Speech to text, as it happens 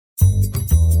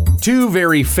Two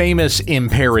very famous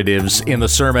imperatives in the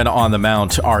Sermon on the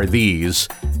Mount are these: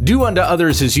 do unto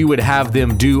others as you would have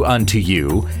them do unto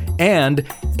you, and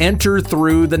enter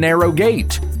through the narrow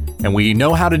gate. And we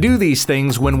know how to do these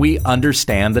things when we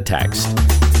understand the text.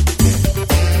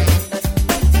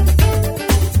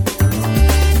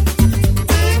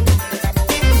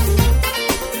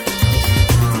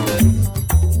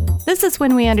 This is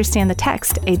When We Understand the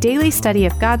Text, a daily study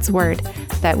of God's Word,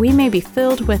 that we may be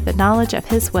filled with the knowledge of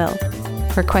His will.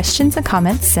 For questions and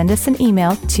comments, send us an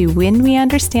email to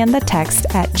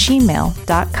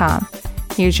whenweunderstandthetext@gmail.com.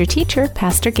 Here's your teacher,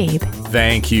 Pastor Gabe.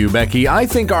 Thank you, Becky. I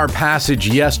think our passage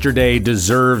yesterday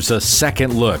deserves a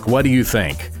second look. What do you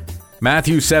think?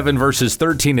 Matthew 7, verses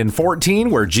 13 and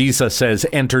 14, where Jesus says,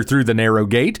 enter through the narrow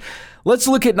gate. Let's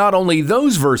look at not only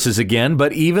those verses again,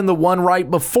 but even the one right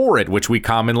before it, which we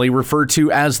commonly refer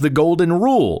to as the Golden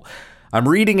Rule. I'm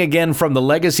reading again from the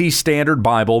Legacy Standard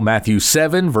Bible, Matthew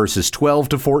 7, verses 12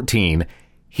 to 14.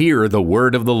 Hear the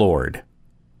word of the Lord.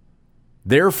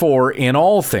 Therefore, in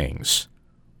all things,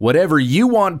 whatever you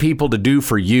want people to do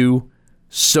for you,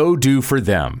 so do for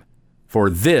them. For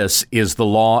this is the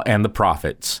law and the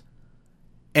prophets.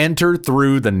 Enter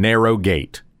through the narrow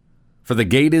gate. For the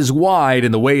gate is wide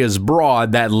and the way is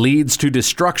broad that leads to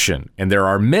destruction, and there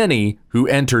are many who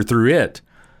enter through it.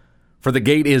 For the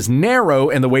gate is narrow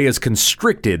and the way is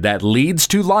constricted that leads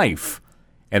to life,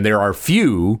 and there are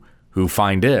few who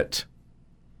find it.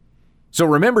 So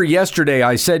remember yesterday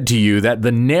I said to you that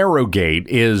the narrow gate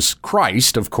is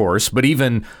Christ, of course, but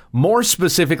even more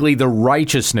specifically the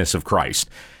righteousness of Christ.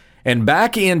 And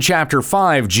back in chapter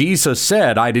 5, Jesus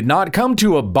said, I did not come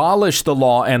to abolish the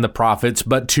law and the prophets,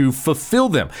 but to fulfill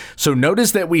them. So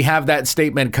notice that we have that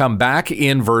statement come back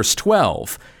in verse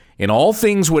 12. In all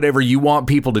things, whatever you want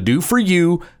people to do for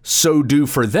you, so do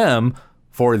for them,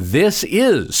 for this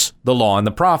is the law and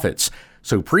the prophets.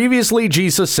 So previously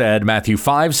Jesus said, Matthew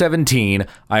 5:17,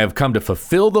 I have come to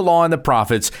fulfill the law and the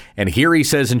prophets. And here he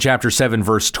says in chapter 7,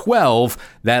 verse 12,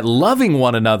 that loving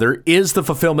one another is the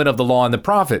fulfillment of the law and the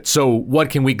prophets. So what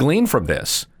can we glean from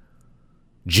this?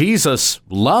 Jesus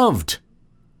loved.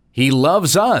 He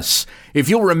loves us. If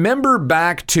you'll remember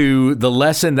back to the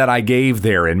lesson that I gave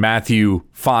there in Matthew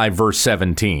 5, verse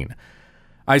 17,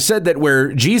 I said that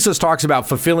where Jesus talks about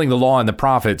fulfilling the law and the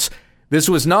prophets, this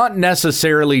was not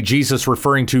necessarily Jesus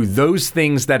referring to those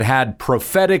things that had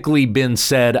prophetically been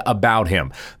said about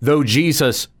him, though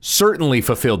Jesus certainly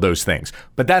fulfilled those things.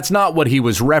 But that's not what he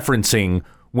was referencing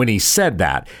when he said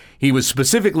that. He was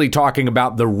specifically talking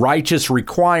about the righteous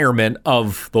requirement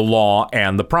of the law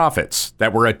and the prophets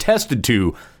that were attested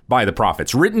to by the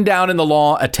prophets, written down in the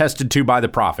law, attested to by the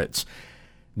prophets.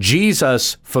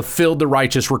 Jesus fulfilled the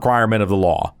righteous requirement of the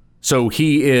law. So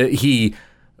he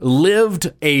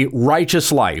lived a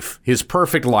righteous life, his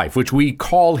perfect life, which we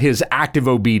call his active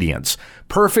obedience,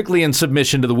 perfectly in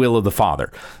submission to the will of the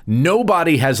Father.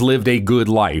 Nobody has lived a good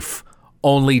life,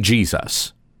 only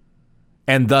Jesus,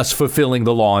 and thus fulfilling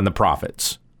the law and the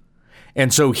prophets.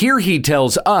 And so here he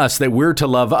tells us that we're to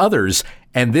love others,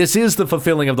 and this is the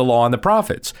fulfilling of the law and the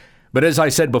prophets. But as I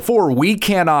said before, we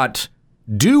cannot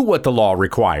do what the law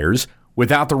requires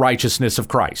without the righteousness of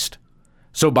Christ.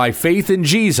 So by faith in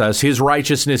Jesus, his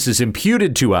righteousness is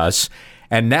imputed to us,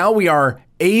 and now we are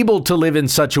able to live in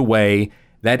such a way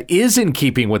that is in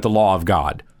keeping with the law of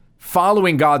God,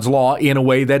 following God's law in a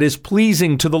way that is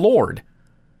pleasing to the Lord.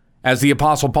 As the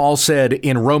Apostle Paul said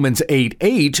in Romans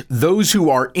 8:8, those who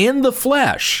are in the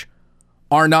flesh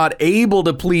are not able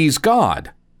to please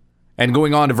God. And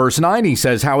going on to verse 9, he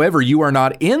says, however, you are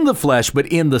not in the flesh, but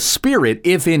in the Spirit,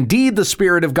 if indeed the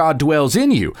Spirit of God dwells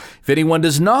in you. If anyone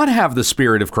does not have the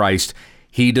Spirit of Christ,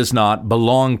 he does not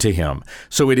belong to him.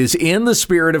 So it is in the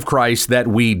Spirit of Christ that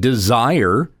we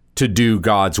desire to do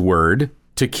God's word,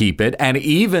 to keep it, and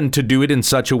even to do it in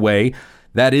such a way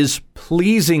that is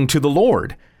pleasing to the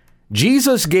Lord.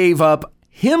 Jesus gave up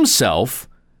himself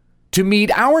to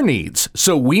meet our needs.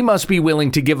 So we must be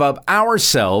willing to give up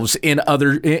ourselves in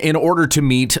order to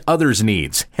meet others'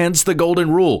 needs. Hence the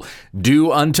golden rule,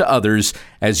 do unto others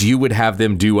as you would have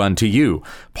them do unto you.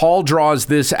 Paul draws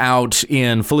this out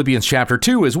in Philippians chapter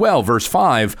 2 as well, verse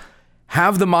 5,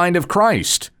 have the mind of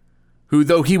Christ, who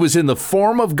though he was in the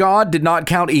form of God, did not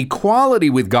count equality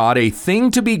with God a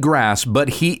thing to be grasped, but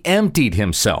he emptied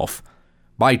himself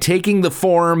by taking the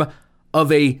form of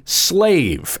a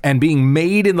slave and being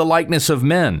made in the likeness of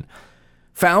men.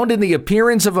 Found in the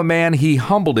appearance of a man, he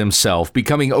humbled himself,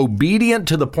 becoming obedient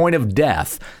to the point of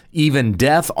death, even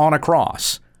death on a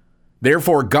cross.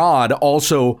 Therefore, God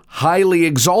also highly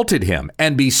exalted him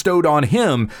and bestowed on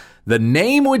him the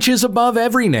name which is above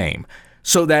every name,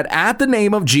 so that at the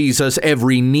name of Jesus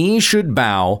every knee should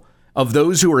bow of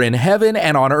those who are in heaven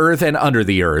and on earth and under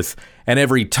the earth, and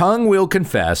every tongue will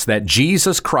confess that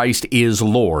Jesus Christ is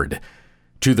Lord,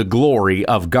 to the glory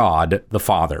of God the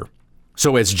Father.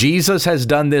 So as Jesus has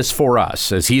done this for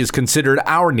us, as he has considered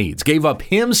our needs, gave up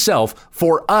himself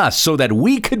for us so that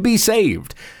we could be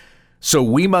saved, so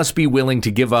we must be willing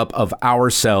to give up of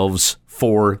ourselves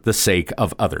for the sake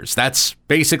of others. That's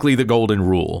basically the golden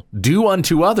rule. Do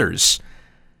unto others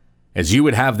as you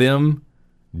would have them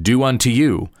do unto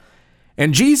you.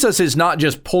 And Jesus is not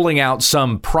just pulling out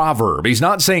some proverb. He's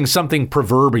not saying something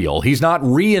proverbial. He's not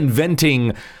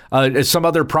reinventing some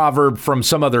other proverb from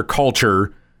some other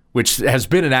culture, which has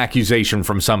been an accusation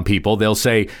from some people. They'll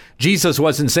say Jesus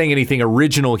wasn't saying anything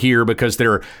original here because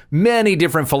there are many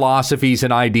different philosophies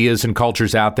and ideas and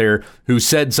cultures out there who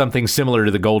said something similar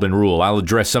to the golden rule. I'll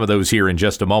address some of those here in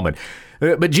just a moment.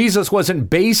 But Jesus wasn't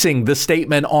basing the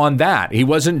statement on that. He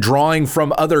wasn't drawing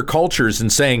from other cultures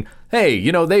and saying, hey,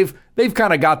 you know, they've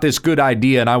kind of got this good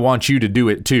idea and I want you to do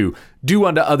it too. Do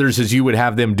unto others as you would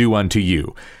have them do unto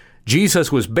you.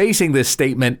 Jesus was basing this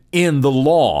statement in the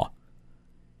law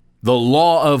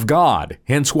of God.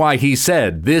 Hence why he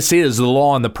said, this is the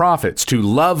law and the prophets. To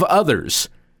love others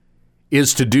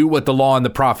is to do what the law and the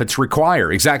prophets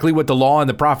require. Exactly what the law and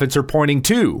the prophets are pointing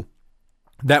to.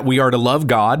 That we are to love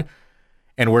God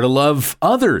and we're to love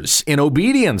others in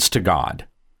obedience to God.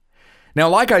 Now,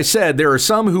 like I said, there are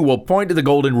some who will point to the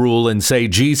golden rule and say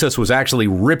Jesus was actually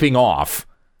ripping off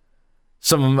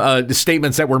some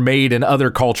statements that were made in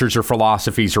other cultures or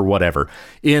philosophies or whatever.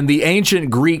 In the ancient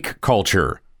Greek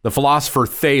culture, the philosopher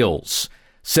Thales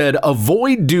said,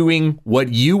 avoid doing what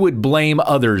you would blame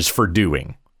others for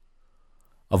doing.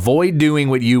 Avoid doing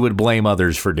what you would blame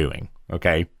others for doing.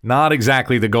 Okay, not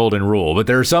exactly the golden rule, but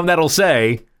there are some that'll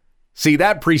say, see,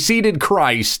 that preceded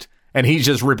Christ, and he's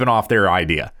just ripping off their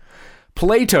idea.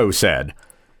 Plato said,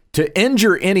 to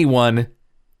injure anyone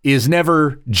is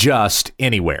never just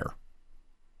anywhere.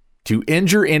 To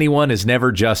injure anyone is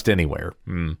never just anywhere.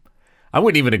 I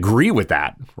wouldn't even agree with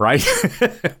that, right?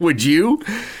 Would you?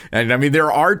 And I mean,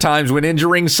 there are times when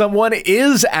injuring someone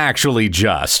is actually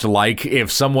just. Like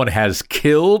if someone has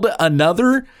killed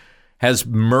another, has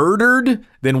murdered,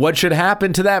 then what should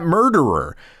happen to that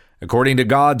murderer? According to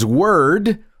God's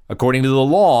word, according to the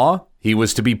law, he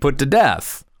was to be put to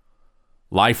death.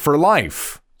 Life for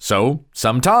life. So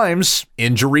sometimes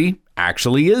injury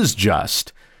actually is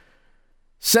just.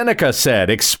 Seneca said,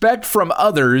 expect from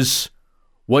others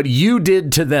what you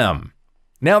did to them.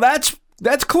 Now that's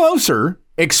closer.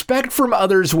 Expect from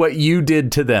others what you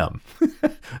did to them.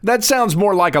 That sounds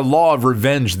more like a law of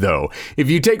revenge, though. If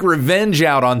you take revenge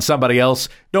out on somebody else,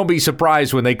 don't be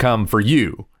surprised when they come for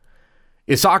you.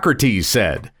 Isocrates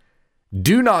said,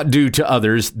 do not do to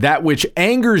others that which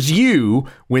angers you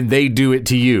when they do it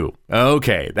to you.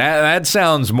 Okay, that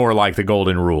sounds more like the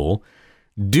golden rule.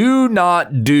 Do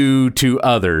not do to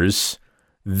others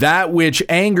that which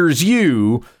angers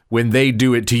you when they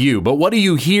do it to you. But what do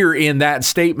you hear in that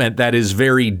statement that is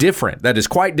very different? That is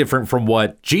quite different from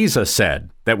what Jesus said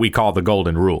that we call the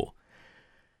golden rule.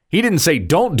 He didn't say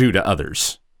don't do to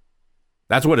others.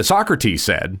 That's what Isocrates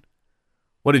said.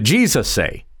 What did Jesus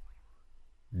say?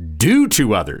 Do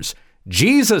to others.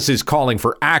 Jesus is calling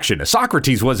for action.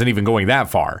 Socrates wasn't even going that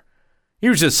far. He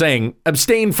was just saying,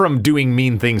 abstain from doing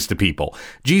mean things to people.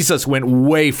 Jesus went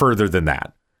way further than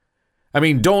that. I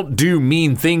mean, don't do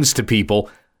mean things to people.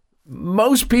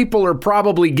 Most people are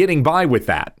probably getting by with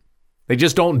that. They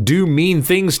just don't do mean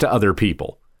things to other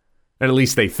people. At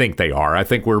least they think they are. I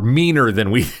think we're meaner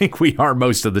than we think we are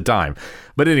most of the time.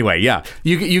 But anyway, yeah,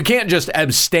 you can't just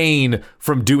abstain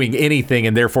from doing anything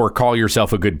and therefore call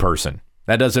yourself a good person.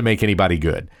 That doesn't make anybody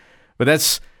good. But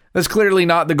that's clearly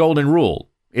not the golden rule.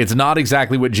 It's not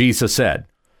exactly what Jesus said.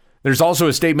 There's also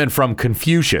a statement from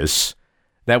Confucius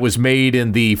that was made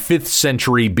in the 5th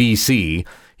century BC.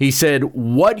 He said,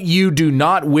 what you do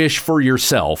not wish for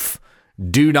yourself,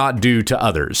 do not do to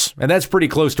others. And that's pretty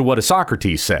close to what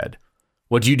Socrates said.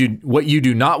 What you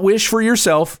do not wish for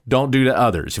yourself, don't do to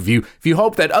others. If you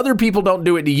hope that other people don't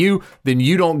do it to you, then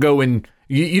you don't go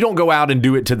out and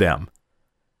do it to them.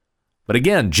 But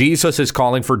again, Jesus is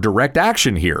calling for direct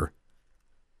action here.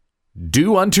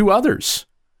 Do unto others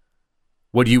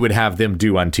what you would have them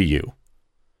do unto you.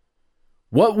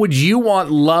 What would you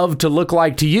want love to look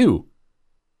like to you?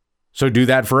 So do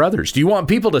that for others. Do you want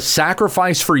people to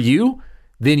sacrifice for you?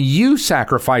 Then you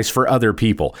sacrifice for other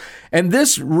people. And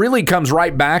this really comes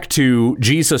right back to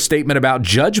Jesus' statement about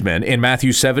judgment in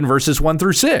Matthew 7, verses 1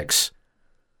 through 6.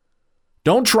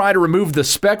 Don't try to remove the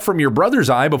speck from your brother's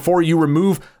eye before you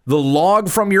remove the log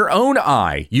from your own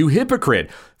eye, you hypocrite.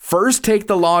 First take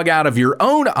the log out of your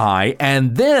own eye,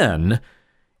 and then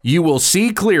You will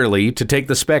see clearly to take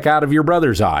the speck out of your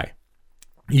brother's eye.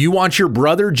 You want your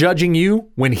brother judging you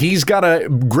when he's got a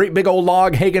great big old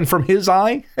log hanging from his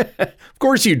eye? Of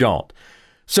course you don't.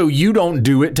 So you don't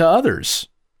do it to others.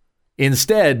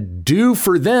 Instead, do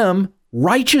for them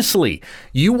righteously.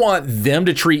 You want them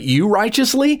to treat you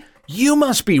righteously? You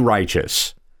must be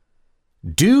righteous.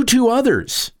 Do to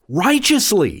others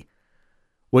righteously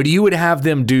what you would have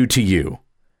them do to you.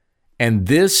 And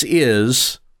this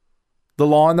is the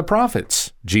law and the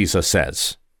prophets, Jesus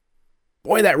says.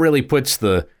 Boy, that really puts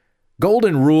the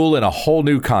golden rule in a whole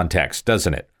new context,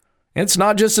 doesn't it? It's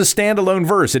not just a standalone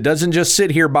verse. It doesn't just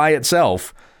sit here by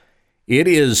itself. It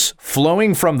is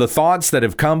flowing from the thoughts that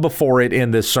have come before it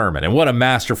in this sermon. And what a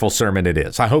masterful sermon it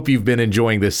is. I hope you've been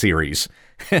enjoying this series,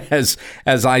 as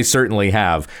I certainly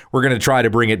have. We're going to try to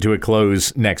bring it to a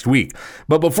close next week.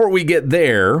 But before we get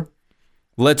there,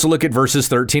 let's look at verses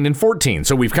 13 and 14.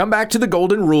 So we've come back to the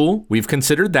golden rule. We've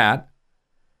considered that.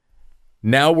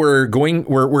 Now we're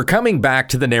coming back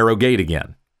to the narrow gate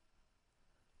again.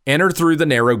 Enter through the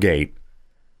narrow gate,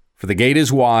 for the gate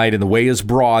is wide and the way is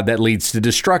broad that leads to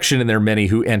destruction, and there are many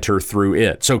who enter through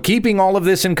it. So keeping all of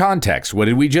this in context, what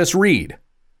did we just read?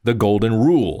 The golden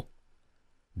rule.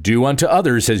 Do unto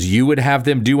others as you would have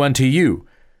them do unto you,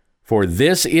 for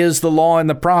this is the law and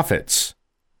the prophets.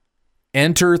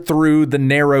 Enter through the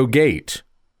narrow gate.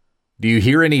 Do you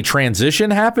hear any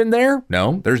transition happen there?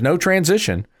 No, there's no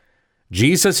transition.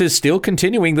 Jesus is still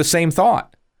continuing the same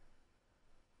thought.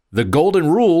 The golden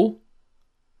rule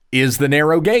is the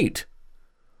narrow gate.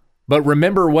 But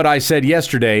remember what I said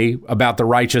yesterday about the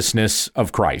righteousness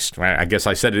of Christ. I guess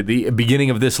I said it at the beginning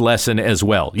of this lesson as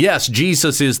well. Yes,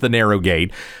 Jesus is the narrow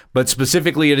gate, but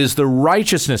specifically it is the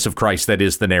righteousness of Christ that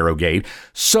is the narrow gate.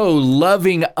 So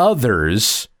loving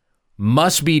others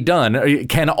must be done,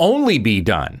 can only be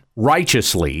done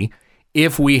righteously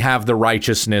if we have the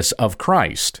righteousness of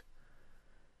Christ.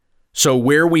 So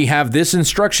where we have this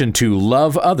instruction to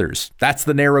love others, that's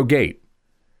the narrow gate.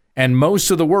 And most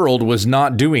of the world was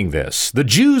not doing this. The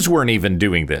Jews weren't even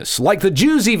doing this. Like the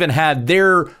Jews even had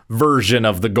their version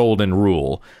of the golden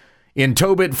rule. In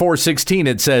Tobit 4:16,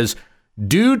 it says,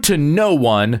 do to no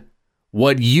one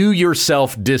what you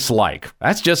yourself dislike.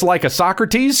 That's just like a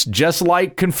Socrates, just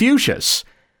like Confucius.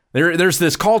 There's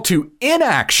this call to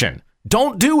inaction.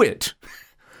 Don't do it.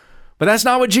 But that's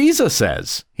not what Jesus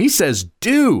says. He says,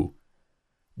 do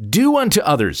unto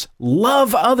others,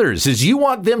 love others as you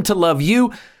want them to love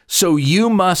you, so you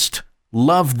must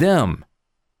love them.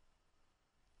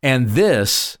 And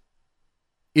this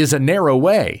is a narrow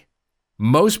way.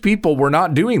 Most people were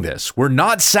not doing this. We're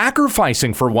not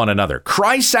sacrificing for one another.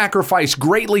 Christ sacrificed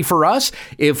greatly for us.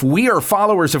 If we are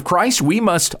followers of Christ, we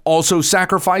must also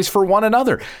sacrifice for one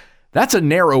another. That's a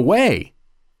narrow way.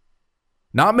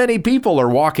 Not many people are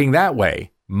walking that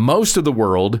way. Most of the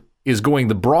world is going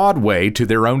the broad way to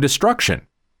their own destruction.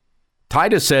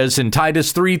 Titus says in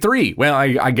Titus 3:3, well,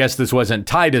 I guess this wasn't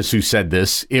Titus who said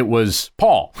this, it was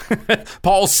Paul.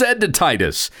 Paul said to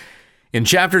Titus in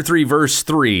chapter 3, verse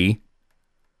 3,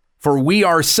 for we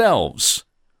ourselves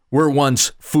were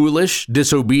once foolish,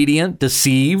 disobedient,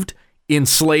 deceived,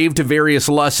 enslaved to various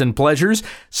lusts and pleasures,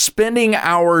 spending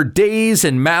our days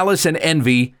in malice and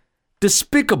envy,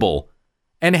 despicable,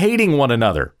 and hating one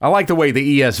another. I like the way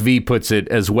the ESV puts it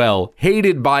as well.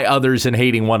 Hated by others and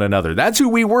hating one another. That's who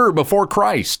we were before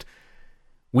Christ.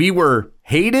 We were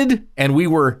hated and we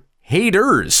were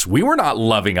haters. We were not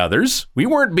loving others. We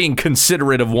weren't being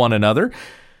considerate of one another.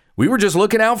 We were just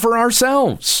looking out for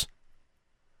ourselves.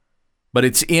 But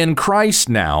it's in Christ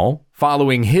now,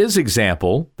 following his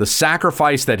example, the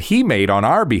sacrifice that he made on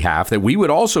our behalf, that we would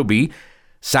also be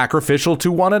sacrificial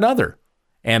to one another.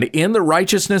 And in the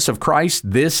righteousness of Christ,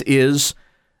 this is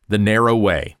the narrow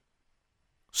way.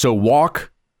 So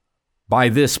walk by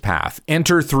this path.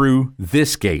 Enter through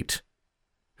this gate,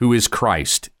 who is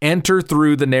Christ. Enter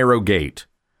through the narrow gate.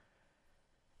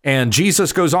 And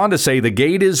Jesus goes on to say, the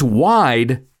gate is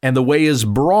wide and the way is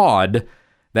broad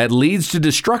that leads to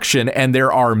destruction, and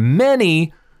there are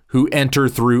many who enter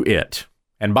through it.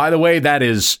 And by the way, that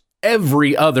is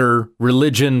every other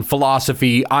religion,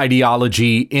 philosophy,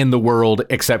 ideology in the world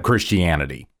except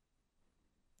Christianity.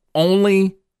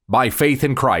 Only by faith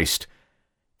in Christ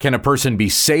can a person be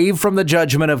saved from the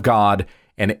judgment of God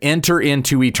and enter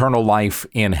into eternal life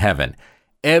in heaven.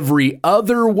 Every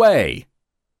other way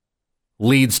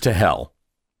leads to hell.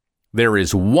 There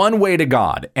is one way to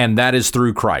God, and that is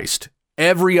through Christ.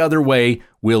 Every other way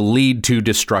will lead to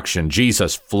destruction.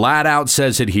 Jesus flat out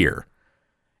says it here.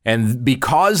 And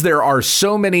because there are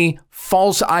so many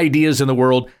false ideas in the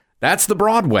world, that's the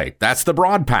broad way. That's the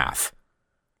broad path.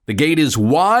 The gate is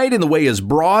wide and the way is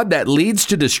broad that leads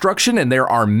to destruction, and there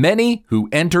are many who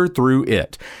enter through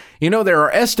it. You know, there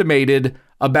are estimated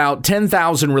about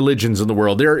 10,000 religions in the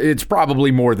world. It's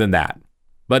probably more than that.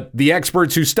 But the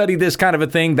experts who study this kind of a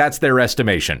thing, that's their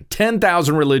estimation.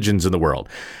 10,000 religions in the world.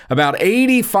 About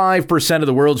 85% of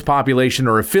the world's population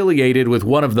are affiliated with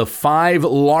one of the 5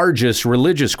 largest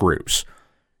religious groups: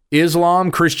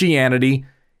 Islam, Christianity,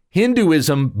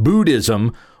 Hinduism,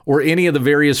 Buddhism, or any of the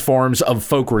various forms of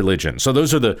folk religion. So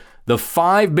those are the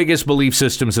 5 biggest belief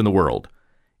systems in the world: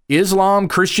 Islam,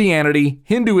 Christianity,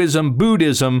 Hinduism,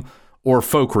 Buddhism, or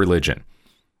folk religion.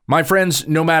 My friends,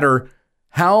 no matter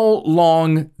how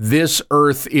long this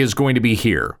earth is going to be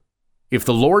here, if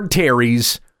the Lord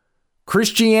tarries,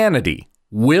 Christianity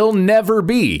will never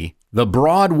be the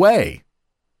broad way.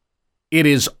 It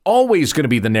is always going to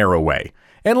be the narrow way.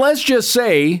 And let's just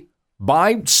say,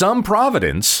 by some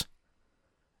providence,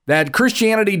 that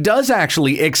Christianity does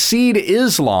actually exceed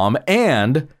Islam,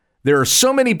 and there are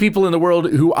so many people in the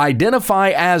world who identify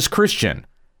as Christian.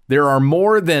 There are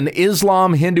more than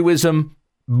Islam, Hinduism,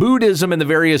 Buddhism, and the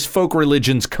various folk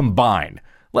religions combined.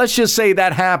 Let's just say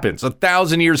that happens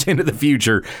 1,000 years into the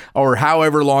future, or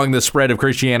however long the spread of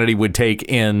Christianity would take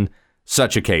in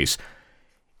such a case.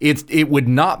 It would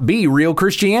not be real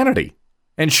Christianity.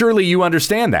 And surely you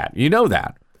understand that. You know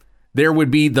that. There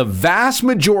would be the vast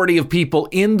majority of people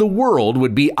in the world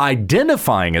would be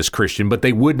identifying as Christian, but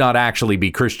they would not actually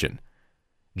be Christian.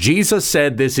 Jesus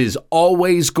said this is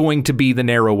always going to be the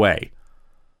narrow way.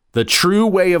 The true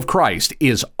way of Christ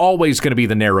is always going to be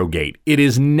the narrow gate. It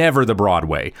is never the broad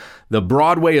way. The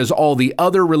broad way is all the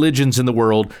other religions in the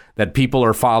world that people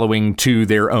are following to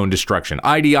their own destruction.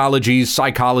 Ideologies,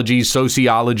 psychology,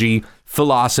 sociology,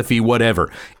 philosophy, whatever.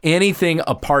 Anything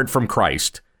apart from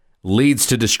Christ leads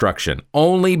to destruction.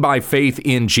 Only by faith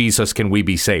in Jesus can we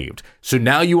be saved. So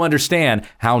now you understand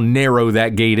how narrow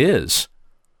that gate is.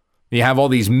 You have all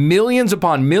these millions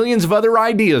upon millions of other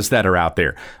ideas that are out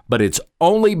there, but it's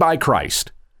only by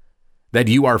Christ that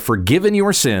you are forgiven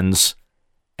your sins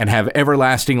and have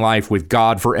everlasting life with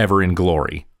God forever in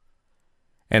glory.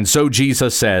 And so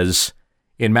Jesus says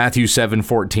in Matthew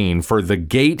 7:14, "For the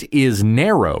gate is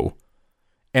narrow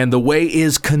and the way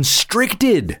is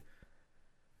constricted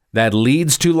that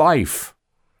leads to life,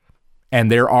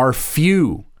 and there are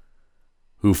few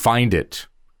who find it."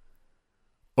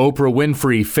 Oprah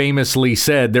Winfrey famously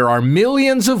said, "There are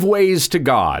millions of ways to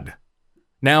God."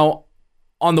 Now,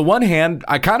 on the one hand,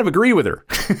 I kind of agree with her.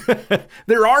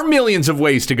 There are millions of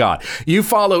ways to God. You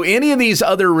follow any of these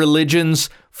other religions,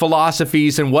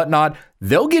 philosophies, and whatnot,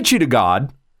 they'll get you to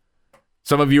God.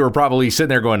 Some of you are probably sitting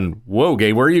there going, "Whoa,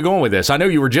 Gay, where are you going with this? I know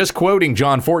you were just quoting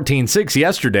John 14:6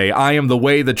 yesterday. I am the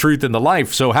way, the truth, and the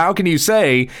life. So how can you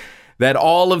say that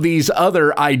all of these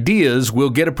other ideas will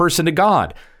get a person to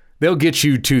God?" They'll get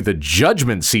you to the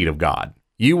judgment seat of God.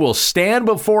 You will stand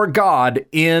before God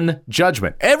in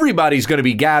judgment. Everybody's going to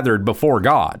be gathered before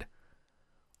God.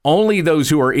 Only those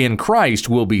who are in Christ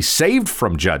will be saved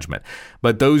from judgment,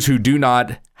 but those who do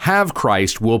not have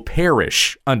Christ will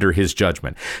perish under his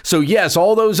judgment. So yes,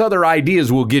 all those other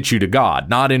ideas will get you to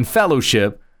God, not in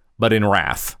fellowship, but in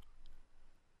wrath.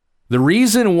 The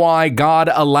reason why God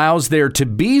allows there to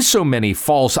be so many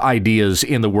false ideas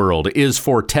in the world is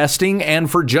for testing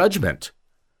and for judgment.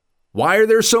 Why are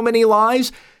there so many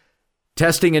lies?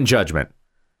 Testing and judgment.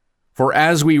 For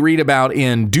as we read about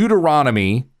in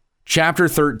Deuteronomy chapter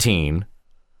 13,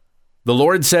 the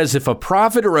Lord says, "If a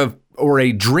prophet or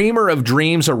a dreamer of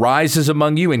dreams arises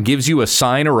among you and gives you a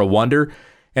sign or a wonder,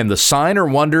 and the sign or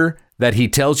wonder that he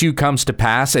tells you comes to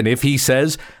pass, and if he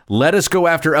says, 'Let us go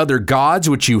after other gods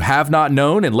which you have not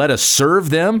known, and let us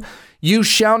serve them,' you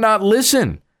shall not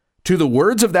listen to the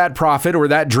words of that prophet or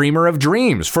that dreamer of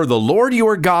dreams. For the Lord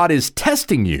your God is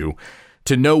testing you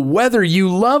to know whether you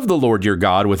love the Lord your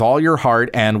God with all your heart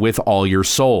and with all your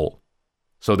soul."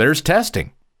 So there's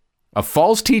testing. A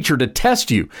false teacher to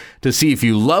test you to see if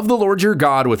you love the Lord your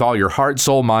God with all your heart,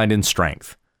 soul, mind, and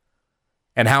strength.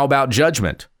 And how about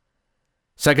judgment?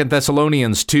 2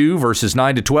 Thessalonians 2 verses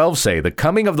 9 to 12 say, "The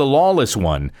coming of the lawless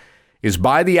one is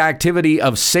by the activity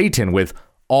of Satan with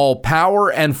all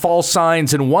power and false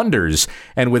signs and wonders,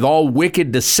 and with all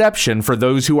wicked deception for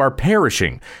those who are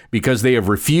perishing, because they have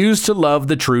refused to love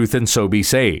the truth and so be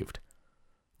saved.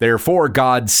 Therefore,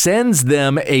 God sends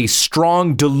them a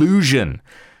strong delusion,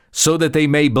 so that they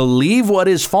may believe what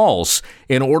is false,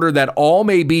 in order that all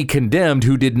may be condemned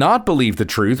who did not believe the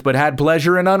truth, but had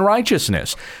pleasure in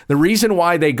unrighteousness." The reason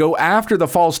why they go after the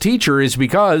false teacher is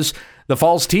because the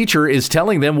false teacher is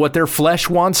telling them what their flesh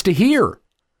wants to hear.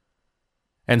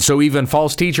 And so even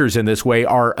false teachers in this way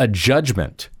are a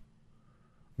judgment.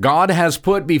 God has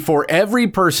put before every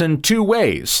person two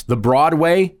ways, the broad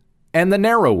way and the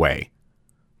narrow way.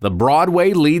 The broad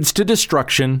way leads to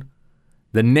destruction.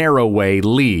 The narrow way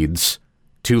leads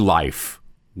to life.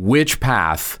 Which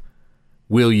path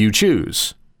will you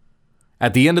choose?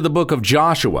 At the end of the book of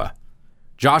Joshua,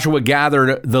 Joshua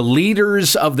gathered the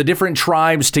leaders of the different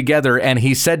tribes together, and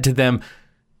he said to them,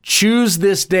 choose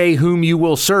this day whom you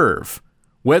will serve,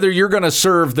 whether you're going to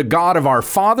serve the God of our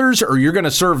fathers or you're going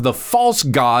to serve the false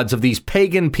gods of these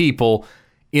pagan people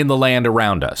in the land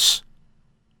around us.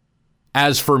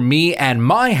 As for me and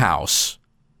my house,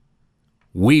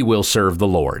 we will serve the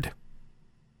Lord.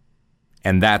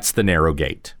 And that's the narrow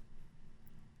gate.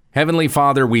 Heavenly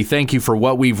Father, we thank you for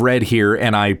what we've read here,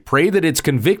 and I pray that it's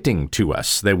convicting to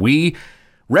us, that we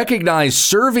recognize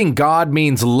serving God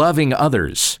means loving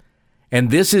others. And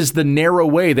this is the narrow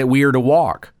way that we are to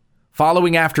walk.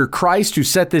 Following after Christ, who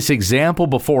set this example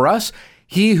before us,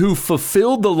 he who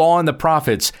fulfilled the law and the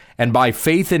prophets, and by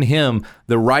faith in him,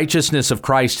 the righteousness of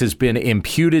Christ has been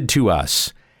imputed to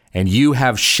us. And you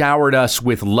have showered us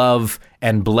with love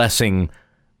and blessing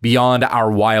beyond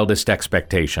our wildest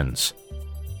expectations.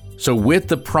 So with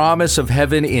the promise of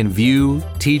heaven in view,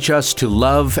 teach us to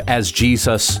love as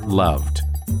Jesus loved,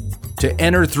 to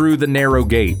enter through the narrow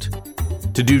gate,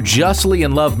 to do justly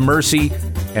and love mercy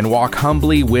and walk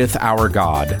humbly with our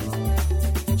God,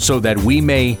 so that we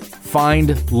may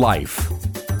find life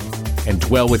and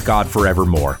dwell with God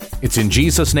forevermore. It's in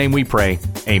Jesus' name we pray.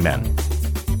 Amen.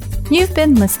 You've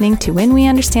been listening to When We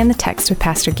Understand the Text with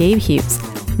Pastor Gabe Hughes.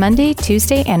 Monday,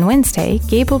 Tuesday, and Wednesday,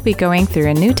 Gabe will be going through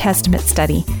a New Testament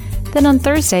study. Then on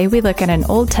Thursday, we look at an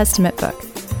Old Testament book.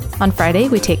 On Friday,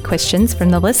 we take questions from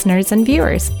the listeners and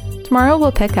viewers. Tomorrow,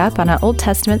 we'll pick up on an Old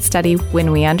Testament study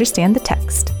when we understand the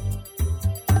text.